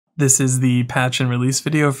This is the patch and release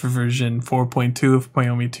video for version 4.2 of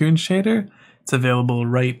Poiyomi Toon Shader. It's available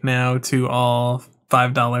right now to all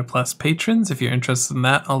 $5 plus patrons. If you're interested in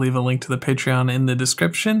that, I'll leave a link to the Patreon in the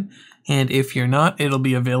description. And if you're not, it'll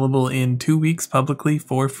be available in 2 weeks publicly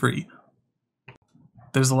for free.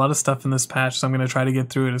 There's a lot of stuff in this patch, so I'm going to try to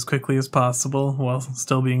get through it as quickly as possible while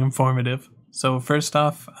still being informative. So first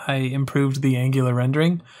off, I improved the angular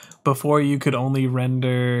rendering. Before, you could only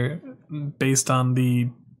render based on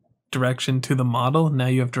the direction to the model. Now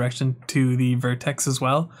you have direction to the vertex as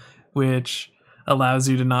well, which allows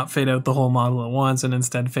you to not fade out the whole model at once and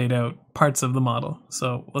instead fade out parts of the model.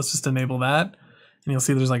 So let's just enable that. And you'll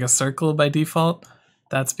see there's like a circle by default.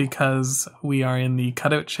 That's because we are in the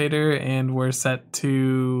cutout shader and we're set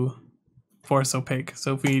to force opaque.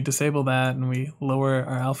 So if we disable that and we lower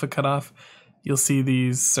our alpha cutoff, you'll see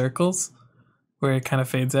these circles where it kind of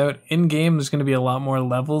fades out. In game, there's going to be a lot more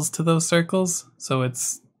levels to those circles, so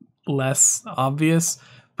it's less obvious,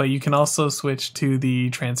 but you can also switch to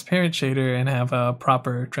the transparent shader and have a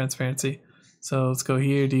proper transparency. So let's go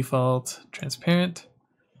here, default, transparent,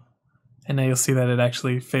 and now you'll see that it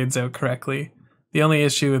actually fades out correctly. The only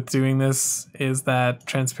issue with doing this is that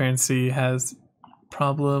transparency has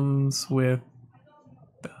problems with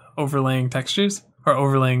overlaying textures or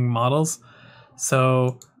overlaying models.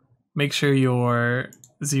 So make sure your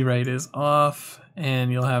Z-Write is off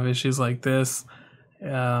and you'll have issues like this.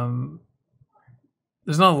 There's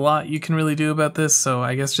not a lot you can really do about this, so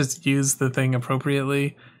I guess just use the thing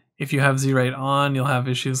appropriately. If you have Z-Write on, you'll have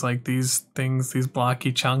issues like these things, these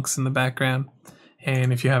blocky chunks in the background.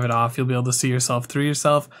 And if you have it off, you'll be able to see yourself through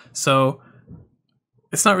yourself. So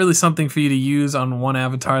it's not really something for you to use on one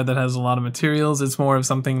avatar that has a lot of materials. It's more of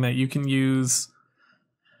something that you can use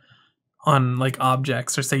on like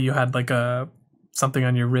objects, or say you had like something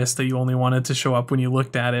on your wrist that you only wanted to show up when you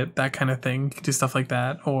looked at it, that kind of thing. You can do stuff like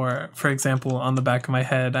that. Or for example, on the back of my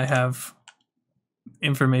head, I have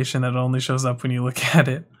information that only shows up when you look at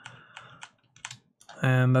it.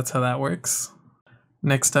 And that's how that works.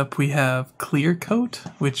 Next up we have Clear Coat,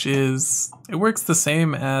 which is, it works the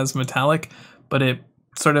same as metallic, but it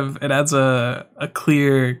adds a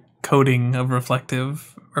clear coating of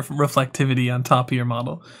reflectivity on top of your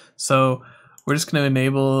model. So we're just going to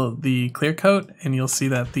enable the clear coat, and you'll see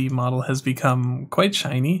that the model has become quite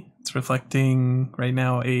shiny. It's reflecting right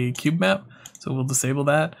now a cube map, so we'll disable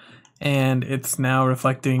that, and it's now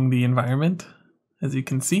reflecting the environment, as you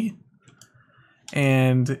can see.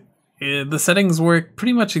 And the settings work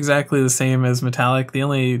pretty much exactly the same as metallic. The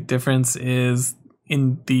only difference is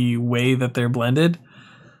in the way that they're blended.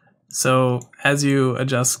 So as you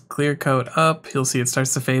adjust clear coat up, you'll see it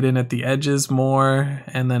starts to fade in at the edges more,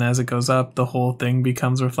 and then as it goes up, the whole thing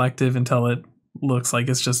becomes reflective until it looks like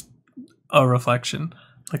it's just a reflection,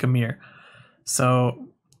 like a mirror.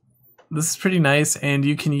 So this is pretty nice, and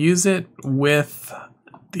you can use it with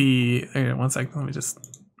the, here, one second, let me just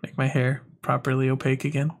make my hair properly opaque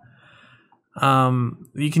again.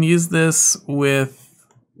 You can use this with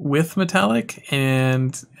metallic,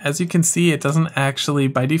 and as you can see, it doesn't actually,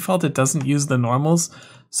 by default, it doesn't use the normals.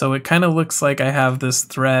 So it kind of looks like I have this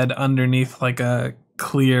thread underneath like a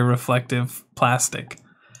clear reflective plastic.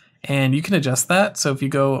 And you can adjust that. So if you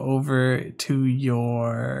go over to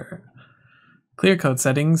your clear coat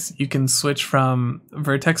settings, you can switch from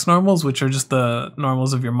vertex normals, which are just the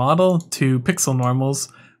normals of your model, to pixel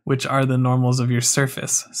normals, which are the normals of your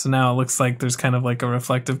surface. So now it looks like there's kind of like a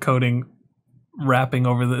reflective coating wrapping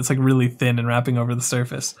over it's like really thin and wrapping over the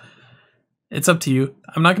surface. It's up to you.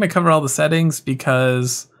 I'm not going to cover all the settings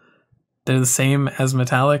because they're the same as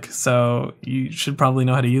metallic, so you should probably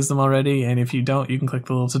know how to use them already, and if you don't, you can click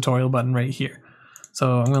the little tutorial button right here.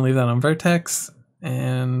 So I'm going to leave that on vertex,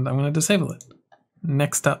 and I'm going to disable it.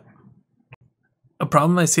 Next up, a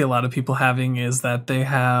problem I see a lot of people having is that they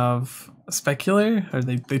have a specular, or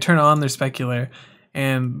they turn on their specular,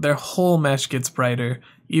 and their whole mesh gets brighter,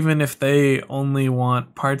 even if they only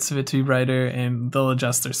want parts of it to be brighter, and they'll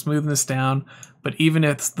adjust their smoothness down. But even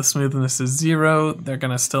if the smoothness is 0, they're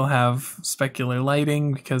going to still have specular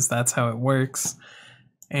lighting because that's how it works.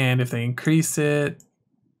 And if they increase it,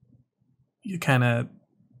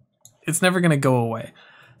 it's never going to go away.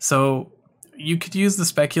 So you could use the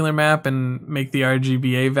specular map and make the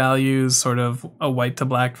RGBA values sort of a white to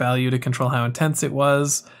black value to control how intense it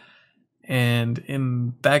was. And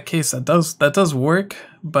in that case, that does work,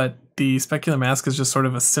 but the Specular Mask is just sort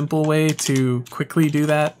of a simple way to quickly do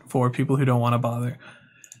that for people who don't want to bother.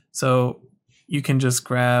 So you can just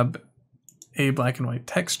grab a black and white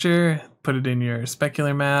texture, put it in your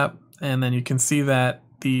Specular map, and then you can see that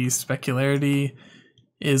the specularity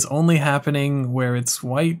is only happening where it's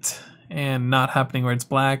white and not happening where it's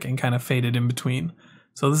black and kind of faded in between.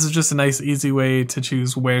 So this is just a nice easy way to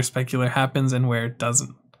choose where specular happens and where it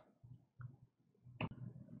doesn't.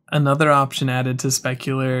 Another option added to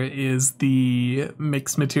specular is the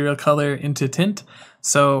mixed material color into tint.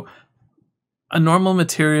 So a normal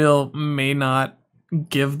material may not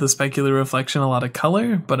give the specular reflection a lot of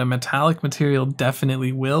color, but a metallic material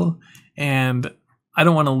definitely will. And I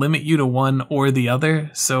don't want to limit you to one or the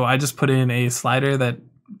other, so I just put in a slider that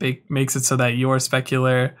makes it so that your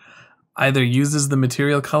specular either uses the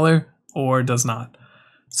material color or does not.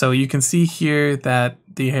 So you can see here that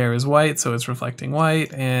the hair is white, so it's reflecting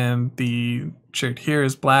white, and the shirt here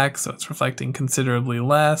is black, so it's reflecting considerably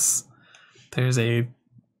less. There's a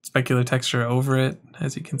specular texture over it,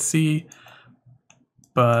 as you can see,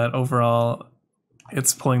 but overall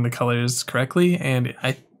it's pulling the colors correctly, and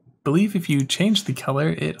I believe if you change the color,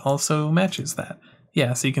 it also matches that.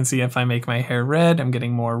 Yeah, so you can see if I make my hair red, I'm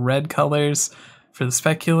getting more red colors for the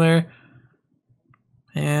specular,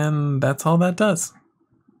 and that's all that does.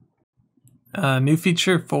 A new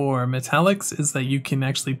feature for metallics is that you can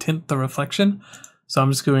actually tint the reflection. So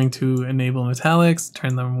I'm just going to enable metallics,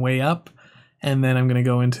 turn them way up, and then I'm going to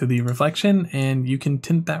go into the reflection, and you can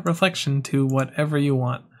tint that reflection to whatever you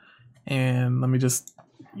want. And let me just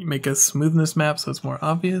make a smoothness map so it's more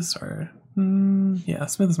obvious, or yeah,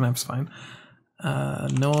 smoothness map's fine.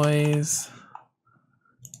 Noise,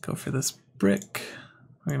 go for this brick.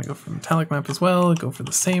 We're going to go for metallic map as well, go for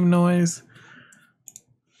the same noise.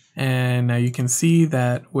 And now you can see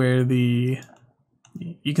that where you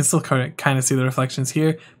can still kind of see the reflections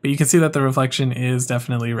here, but you can see that the reflection is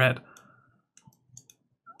definitely red.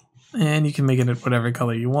 And you can make it whatever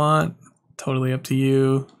color you want, totally up to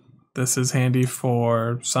you. This is handy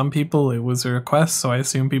for some people. It was a request, so I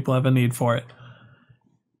assume people have a need for it.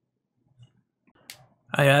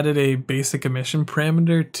 I added a basic emission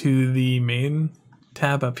parameter to the main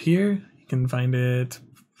tab up here. You can find it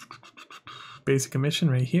basic emission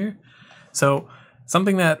right here. So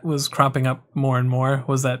something that was cropping up more and more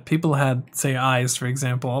was that people had, say, eyes, for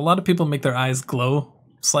example. A lot of people make their eyes glow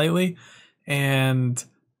slightly, and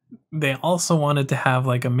they also wanted to have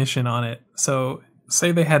like emission on it. So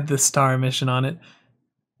say they had this star emission on it.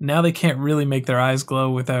 Now they can't really make their eyes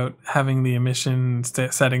glow without having the emission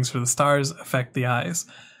settings for the stars affect the eyes.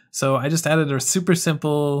 So I just added a super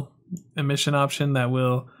simple emission option that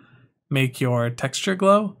will make your texture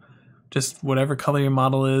glow. Just whatever color your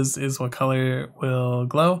model is what color will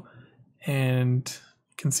glow. And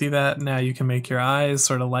you can see that now you can make your eyes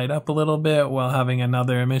sort of light up a little bit while having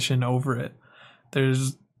another emission over it.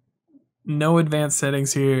 There's no advanced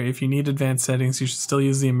settings here. If you need advanced settings, you should still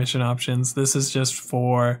use the emission options. This is just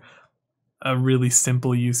for a really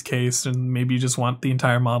simple use case, and maybe you just want the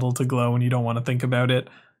entire model to glow and you don't want to think about it.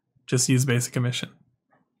 Just use basic emission.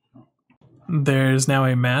 There's now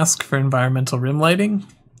a mask for environmental rim lighting.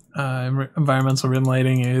 Environmental rim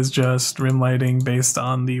lighting is just rim lighting based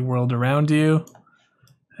on the world around you.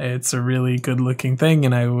 It's a really good looking thing,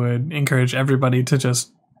 and I would encourage everybody to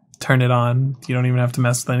just turn it on. You don't even have to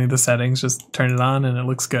mess with any of the settings, just turn it on and it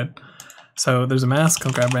looks good. So there's a mask.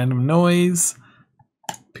 I'll grab random noise,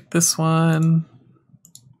 pick this one,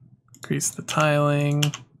 increase the tiling.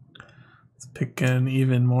 Let's pick an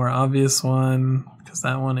even more obvious one because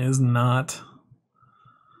that one is not.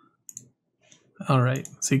 Alright,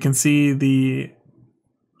 so you can see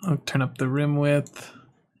I'll turn up the rim width,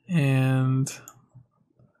 and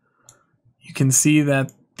you can see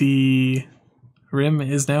that the rim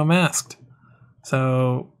is now masked.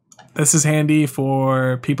 So this is handy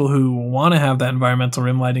for people who want to have that environmental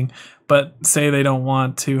rim lighting, but say they don't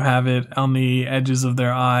want to have it on the edges of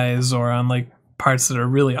their eyes or on like parts that are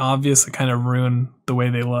really obvious that kind of ruin the way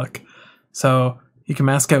they look. So you can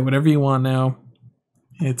mask out whatever you want now.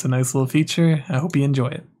 It's a nice little feature. I hope you enjoy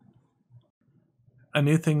it. A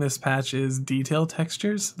new thing this patch is detail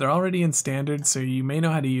textures. They're already in standard, so you may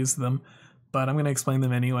know how to use them, but I'm going to explain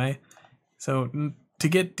them anyway. So to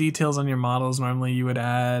get details on your models, normally you would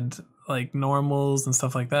add like normals and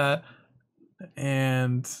stuff like that,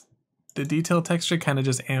 and the detail texture kind of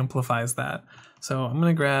just amplifies that. So I'm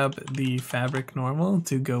going to grab the fabric normal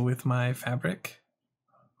to go with my fabric,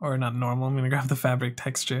 or not normal, I'm going to grab the fabric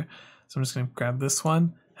texture. So I'm just going to grab this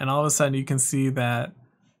one, and all of a sudden you can see that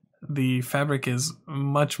the fabric is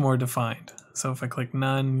much more defined. So if I click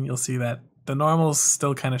none, you'll see that the normals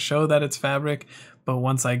still kind of show that it's fabric, but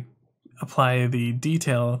once I apply the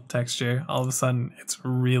detail texture, all of a sudden it's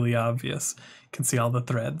really obvious. You can see all the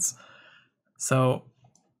threads. So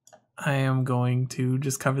I am going to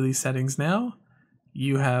just cover these settings now.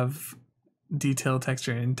 You have detail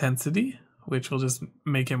texture intensity, which will just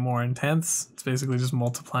make it more intense. It's basically just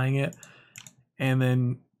multiplying it. And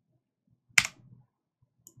then,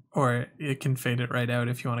 or it can fade it right out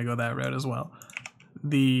if you want to go that route as well.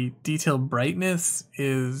 The detail brightness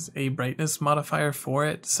is a brightness modifier for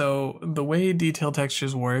it. So the way detail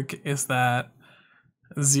textures work is that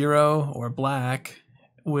 0 or black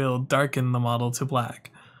will darken the model to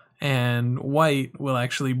black, and white will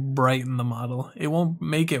actually brighten the model. It won't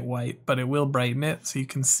make it white, but it will brighten it. So you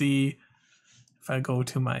can see if I go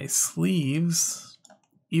to my sleeves,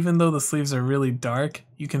 even though the sleeves are really dark,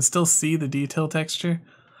 you can still see the detail texture.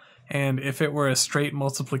 And if it were a straight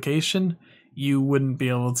multiplication, you wouldn't be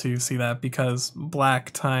able to see that, because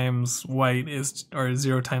black times white is, or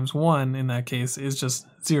 0 times 1 in that case, is just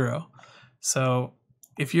 0. So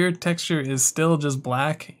if your texture is still just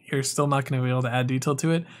black, you're still not going to be able to add detail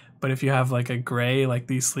to it. But if you have like a gray, like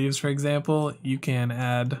these sleeves for example, you can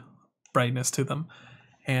add brightness to them.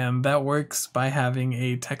 And that works by having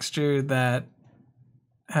a texture that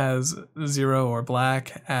has 0 or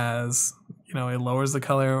black as, you know, it lowers the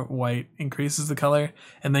color, white increases the color,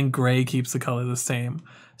 and then gray keeps the color the same.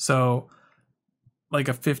 So like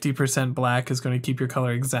a 50% black is going to keep your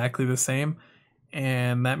color exactly the same.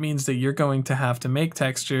 And that means that you're going to have to make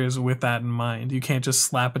textures with that in mind. You can't just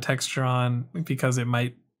slap a texture on because it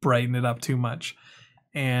might brighten it up too much.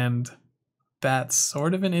 And that's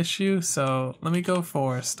sort of an issue. So let me go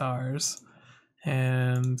for stars,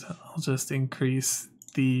 and I'll just increase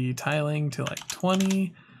the tiling to like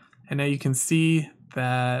 20. And now you can see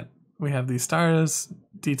that we have these stars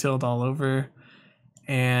detailed all over,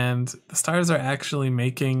 and the stars are actually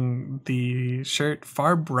making the shirt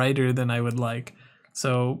far brighter than I would like.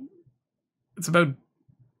 So it's about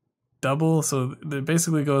double. So it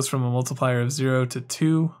basically goes from a multiplier of 0 to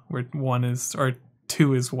 2, where 1 is, or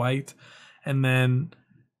 2 is white. And then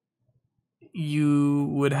you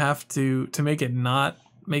would have to make it not,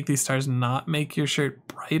 make these stars not make your shirt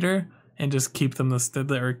brighter and just keep them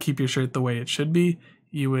or keep your shirt the way it should be,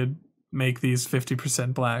 you would make these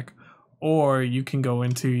 50% black. Or you can go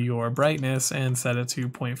into your brightness and set it to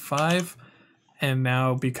 0.5. And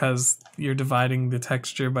now, because you're dividing the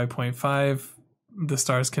texture by 0.5, the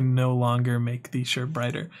stars can no longer make the shirt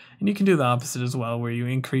brighter. And you can do the opposite as well, where you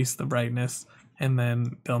increase the brightness and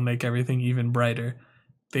then they'll make everything even brighter.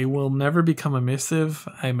 They will never become emissive,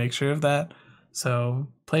 I make sure of that. So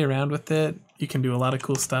play around with it. You can do a lot of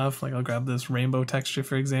cool stuff. Like I'll grab this rainbow texture,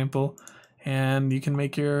 for example, and you can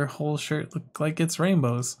make your whole shirt look like it's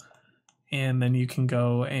rainbows. And then you can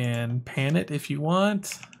go and pan it if you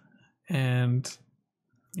want, and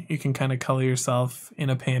you can kind of color yourself in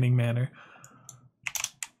a panning manner,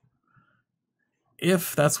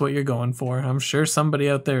 if that's what you're going for. I'm sure somebody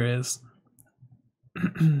out there is.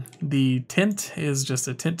 The tint is just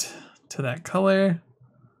a tint to that color,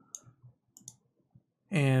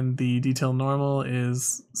 and the detail normal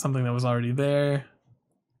is something that was already there.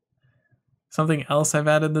 Something else I've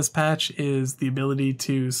added this patch is the ability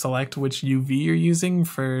to select which UV you're using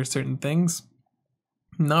for certain things.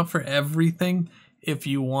 Not for everything. If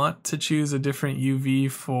you want to choose a different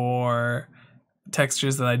UV for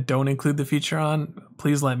textures that I don't include the feature on,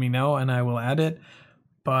 please let me know and I will add it.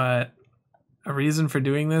 But a reason for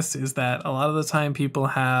doing this is that a lot of the time people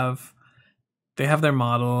have their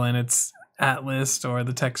model and it's atlas, or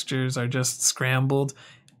the textures are just scrambled,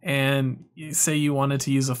 and say you wanted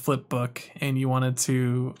to use a flipbook and you wanted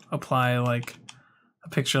to apply like a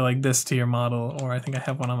picture like this to your model, or I think I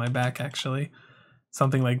have one on my back actually,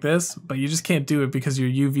 something like this, but you just can't do it because your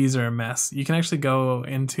UVs are a mess. You can actually go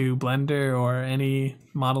into Blender or any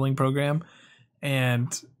modeling program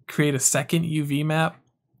and create a second UV map,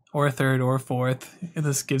 or a third or a fourth.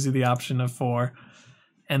 This gives you the option of 4.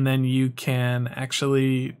 And then you can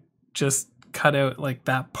actually just cut out like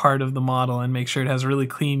that part of the model and make sure it has really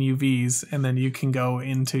clean UVs. And then you can go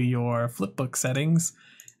into your flipbook settings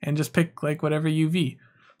and just pick like whatever UV,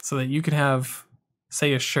 so that you can have,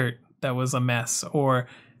 say, a shirt that was a mess, or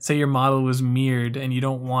say your model was mirrored and you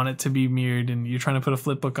don't want it to be mirrored and you're trying to put a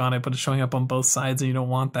flipbook on it, but it's showing up on both sides and you don't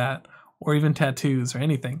want that, or even tattoos or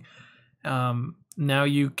anything. Now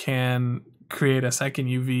you can create a second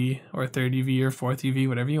UV or a third UV or fourth UV,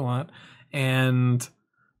 whatever you want, and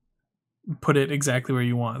put it exactly where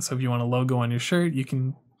you want. So if you want a logo on your shirt, you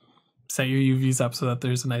can set your UVs up so that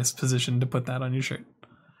there's a nice position to put that on your shirt.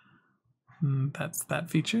 That's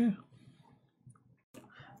that feature.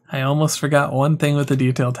 I almost forgot one thing with the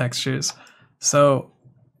detail textures. So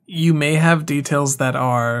you may have details that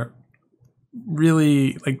are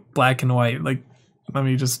really like black and white. Like, let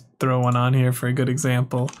me just throw one on here for a good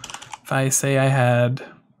example. If I say I had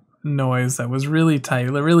noise that was really tight,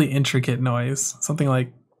 a really intricate noise, something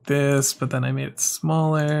like this, but then I made it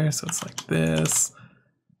smaller, so it's like this.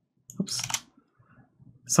 Oops.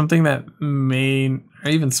 Something that may, or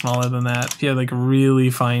even smaller than that, if you had like really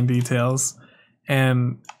fine details.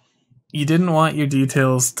 And you didn't want your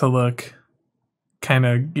details to look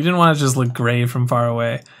you didn't want it to just look gray from far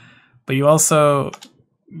away, but you also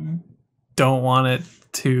don't want it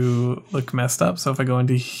to look messed up. So if I go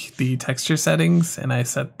into the texture settings and I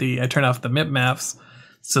turn off the mip maps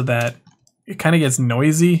so that it kind of gets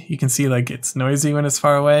noisy. You can see like it's noisy when it's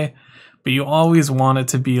far away, but you always want it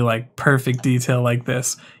to be like perfect detail like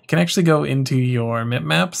this. You can actually go into your mip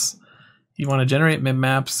maps. You want to generate mip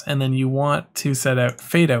maps, and then you want to set out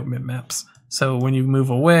fade out mip maps. So when you move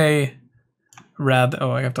away, I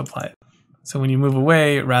have to apply it. So when you move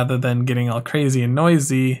away, rather than getting all crazy and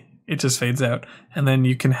noisy, it just fades out. And then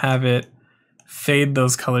you can have it fade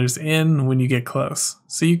those colors in when you get close.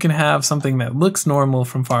 So you can have something that looks normal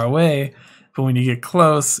from far away, but when you get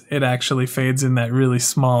close, it actually fades in that really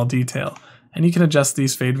small detail. And you can adjust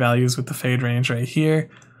these fade values with the fade range right here.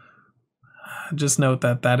 Just note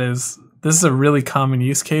that this is a really common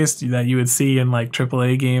use case that you would see in like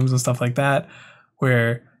AAA games and stuff like that,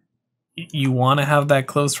 where you want to have that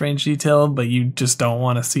close range detail, but you just don't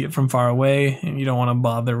want to see it from far away, and you don't want to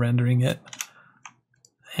bother rendering it.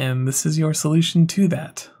 And this is your solution to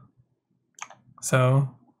that. So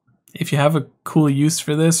if you have a cool use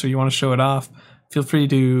for this, or you want to show it off, feel free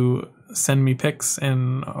to send me pics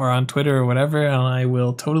or on Twitter or whatever, and I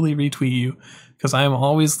will totally retweet you, because I am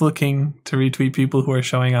always looking to retweet people who are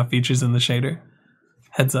showing off features in the shader.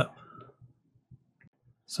 Heads up.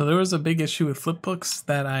 So there was a big issue with flipbooks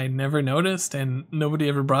that I never noticed and nobody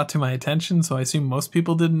ever brought to my attention, so I assume most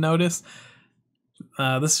people didn't notice.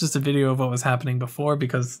 This is just a video of what was happening before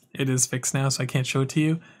because it is fixed now, so I can't show it to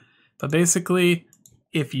you. But basically,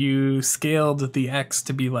 if you scaled the X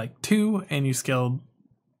to be like 2 and you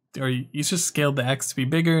just scaled the X to be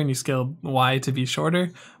bigger and you scaled Y to be shorter,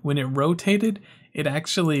 when it rotated, it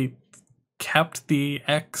actually kept the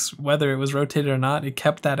X, whether it was rotated or not, it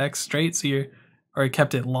kept that X straight, or it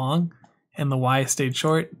kept it long, and the Y stayed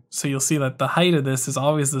short. So you'll see that the height of this is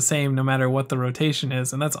always the same no matter what the rotation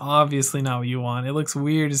is, and that's obviously not what you want. It looks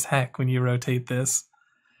weird as heck when you rotate this.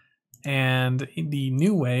 And the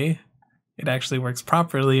new way, it actually works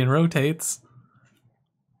properly and rotates.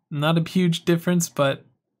 Not a huge difference, but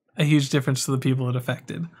a huge difference to the people it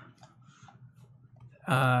affected.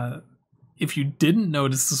 If you didn't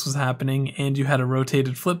notice this was happening and you had a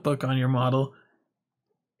rotated flipbook on your model,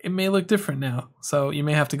 it may look different now, so you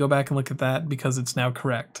may have to go back and look at that because it's now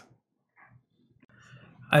correct.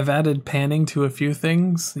 I've added panning to a few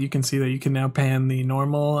things. You can see that you can now pan the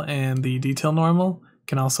normal and the detail normal. You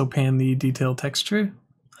can also pan the detail texture.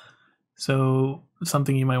 So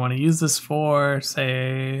something you might want to use this for,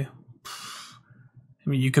 say,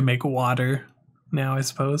 you could make water now, I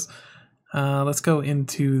suppose. Let's go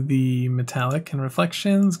into the metallic and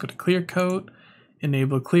reflections, go to clear coat.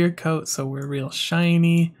 Enable clear coat so we're real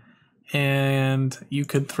shiny, and you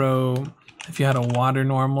could throw, if you had a water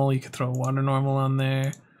normal, you could throw a water normal on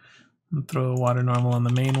there and throw a water normal on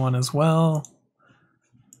the main one as well.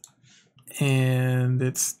 And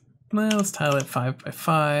let's tile it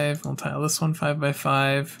 5x5. We'll tile this one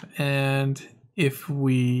 5x5, and if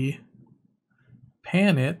we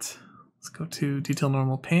pan it, let's go to detail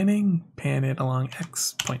normal panning, pan it along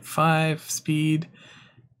x.5 speed.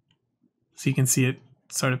 So you can see it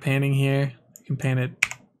sort of panning here. You can pan it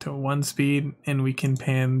to 1 speed, and we can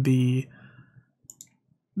pan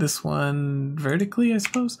this one vertically, I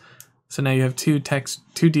suppose. So now you have two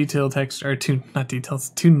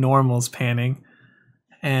normals panning,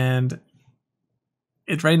 and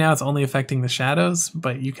right now it's only affecting the shadows,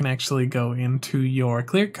 but you can actually go into your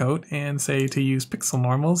clear coat and say to use pixel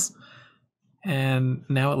normals, and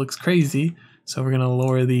now it looks crazy. So we're going to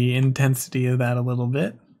lower the intensity of that a little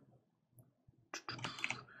bit.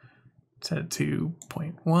 Set it to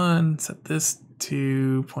 0.1, set this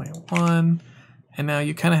to 0.1, and now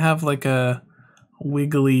you kind of have like a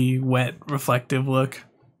wiggly, wet, reflective look.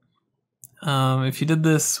 If you did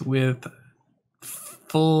this with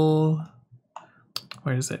full,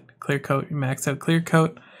 clear coat, you max out clear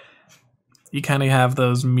coat, you kind of have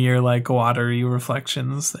those mirror-like watery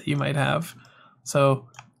reflections that you might have. So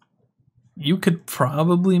you could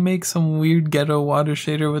probably make some weird ghetto water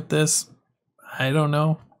shader with this. I don't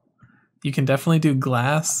know. You can definitely do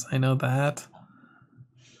glass, I know that.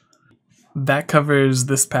 That covers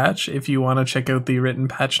this patch. If you want to check out the written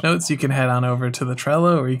patch notes, you can head on over to the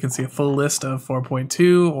Trello, where you can see a full list of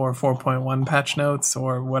 4.2 or 4.1 patch notes,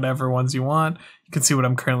 or whatever ones you want. You can see what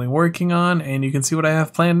I'm currently working on, and you can see what I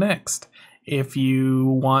have planned next. If you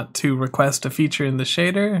want to request a feature in the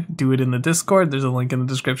shader, do it in the Discord. There's a link in the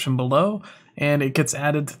description below, and it gets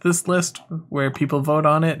added to this list where people vote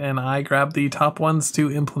on it, and I grab the top ones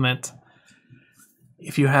to implement.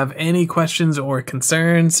 If you have any questions or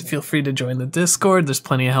concerns, feel free to join the Discord. There's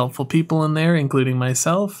plenty of helpful people in there, including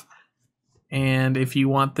myself. And if you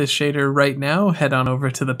want this shader right now, head on over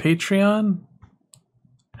to the Patreon.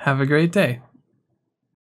 Have a great day.